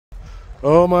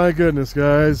Oh my goodness,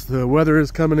 guys, the weather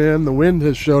is coming in. The wind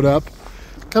has showed up,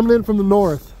 coming in from the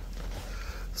north.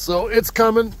 So it's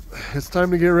coming. It's time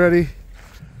to get ready.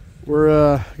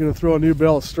 We're gonna throw a new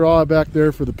bale of straw back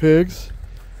there for the pigs,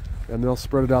 and they'll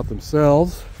spread it out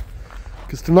themselves.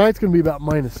 Because tonight's gonna be about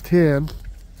 -10,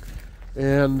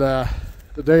 and the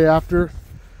day after,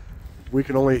 we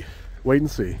can only wait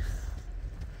and see.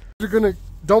 You're gonna,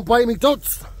 don't bite me,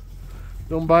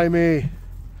 don't bite me.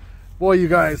 Boy, you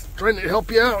guys, trying to help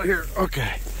you out here.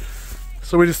 Okay,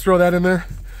 so we just throw that in there,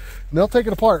 and they'll take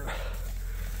it apart,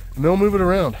 and they'll move it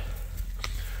around.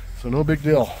 So no big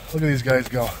deal. Look at these guys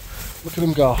go. Look at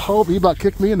him go. Oh, he about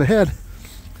kicked me in the head.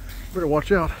 Better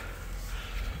watch out.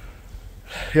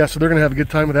 Yeah, so they're gonna have a good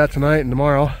time with that tonight and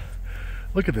tomorrow.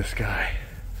 Look at this guy.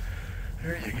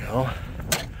 There you go.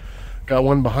 Got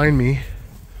one behind me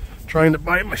trying to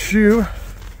bite my shoe.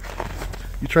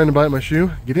 You trying to bite my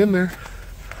shoe? Get in there.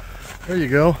 There you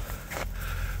go.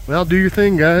 Well, do your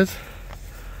thing, guys.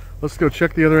 Let's go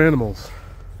check the other animals.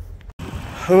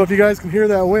 I don't know if you guys can hear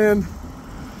that wind,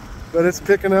 but it's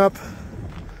picking up.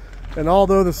 And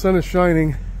although the sun is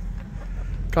shining,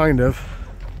 kind of,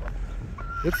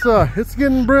 it's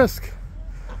getting brisk.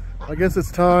 I guess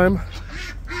it's time.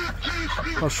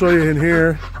 I'll show you in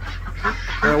here.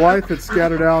 My wife had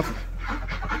scattered out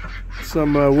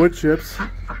some wood chips,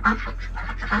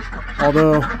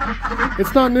 although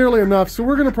it's not nearly enough, so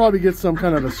we're gonna probably get some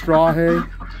kind of a straw hay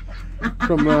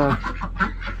from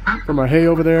our hay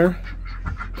over there,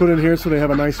 put in here so they have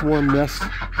a nice warm nest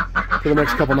for the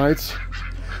next couple nights.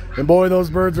 And boy, those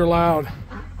birds are loud.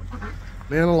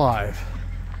 Man alive.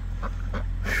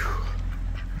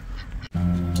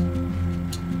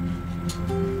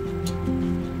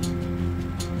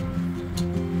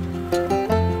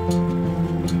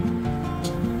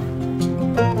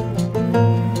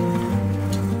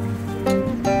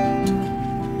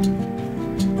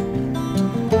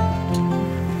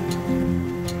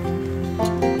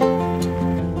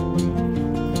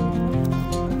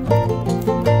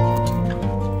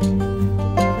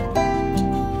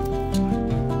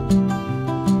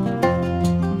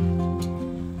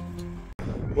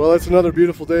 Well, it's another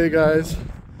beautiful day, guys.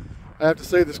 I have to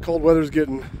say this cold weather is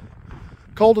getting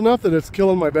cold enough that it's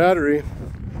killing my battery,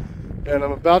 and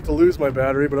I'm about to lose my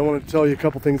battery, but I wanted to tell you a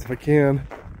couple things if I can.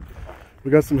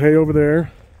 We got some hay over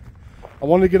there. I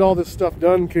wanted to get all this stuff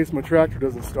done in case my tractor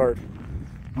doesn't start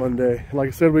Monday. And like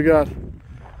I said, we got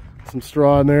some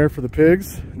straw in there for the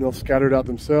pigs, and they'll scatter it out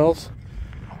themselves.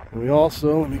 And we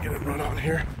also, let me get it run on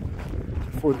here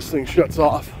before this thing shuts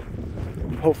off.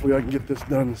 Hopefully I can get this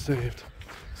done and saved.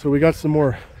 So we got some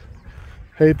more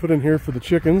hay put in here for the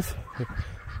chickens,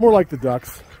 more like the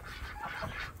ducks.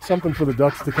 Something for the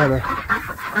ducks to kind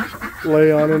of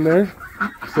lay on in there.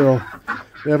 So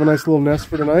they have a nice little nest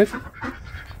for tonight.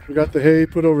 We got the hay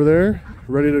put over there,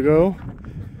 ready to go,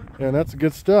 and that's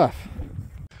good stuff.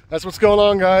 That's what's going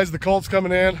on, guys. The cold's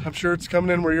coming in. I'm sure it's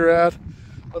coming in where you're at.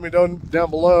 Let me know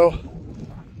down below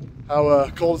how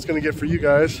cold it's going to get for you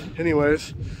guys.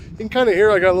 Anyways, you can kind of hear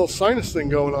I got a little sinus thing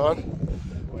going on.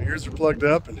 My ears are plugged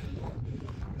up and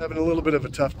having a little bit of a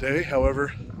tough day.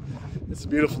 However, it's a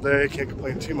beautiful day. Can't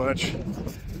complain too much.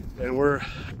 And we're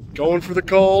going for the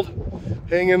cold.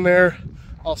 Hang in there.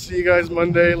 I'll see you guys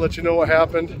Monday. Let you know what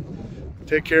happened.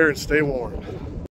 Take care and stay warm.